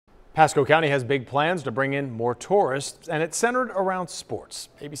Pasco County has big plans to bring in more tourists, and it's centered around sports.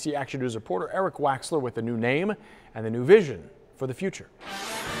 ABC Action News reporter Eric Waxler with the new name and the new vision for the future.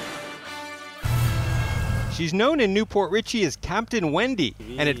 She's known in Newport Richey as Captain Wendy,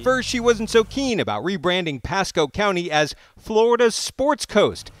 and at first she wasn't so keen about rebranding Pasco County as Florida's Sports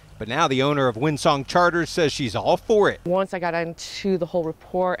Coast. But now the owner of Windsong Charters says she's all for it. Once I got into the whole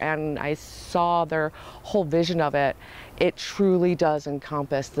report and I saw their whole vision of it, it truly does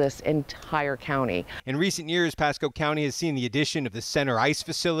encompass this entire county. In recent years, Pasco County has seen the addition of the center ice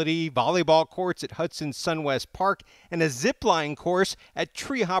facility, volleyball courts at Hudson's Sunwest Park, and a zip line course at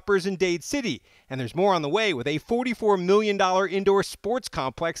TreeHoppers in Dade City. And there's more on the way with a $44 million indoor sports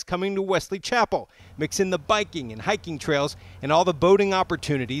complex coming to Wesley Chapel. Mix in the biking and hiking trails and all the boating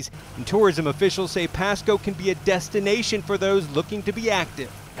opportunities. And tourism officials say Pasco can be a destination for those looking to be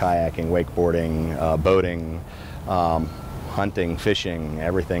active. Kayaking, wakeboarding, boating, hunting, fishing,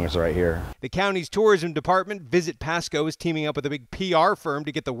 everything is right here. The county's tourism department, Visit Pasco, is teaming up with a big PR firm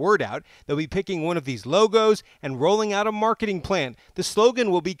to get the word out. They'll be picking one of these logos and rolling out a marketing plan. The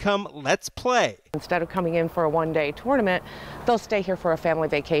slogan will become Let's Play. Instead of coming in for a one-day tournament, they'll stay here for a family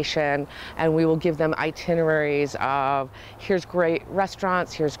vacation, and we will give them itineraries of here's great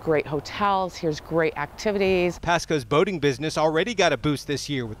restaurants, here's great hotels, here's great activities. Pasco's boating business already got a boost this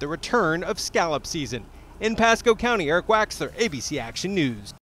year with the return of scallop season. In Pasco County, Eric Waxler, ABC Action News.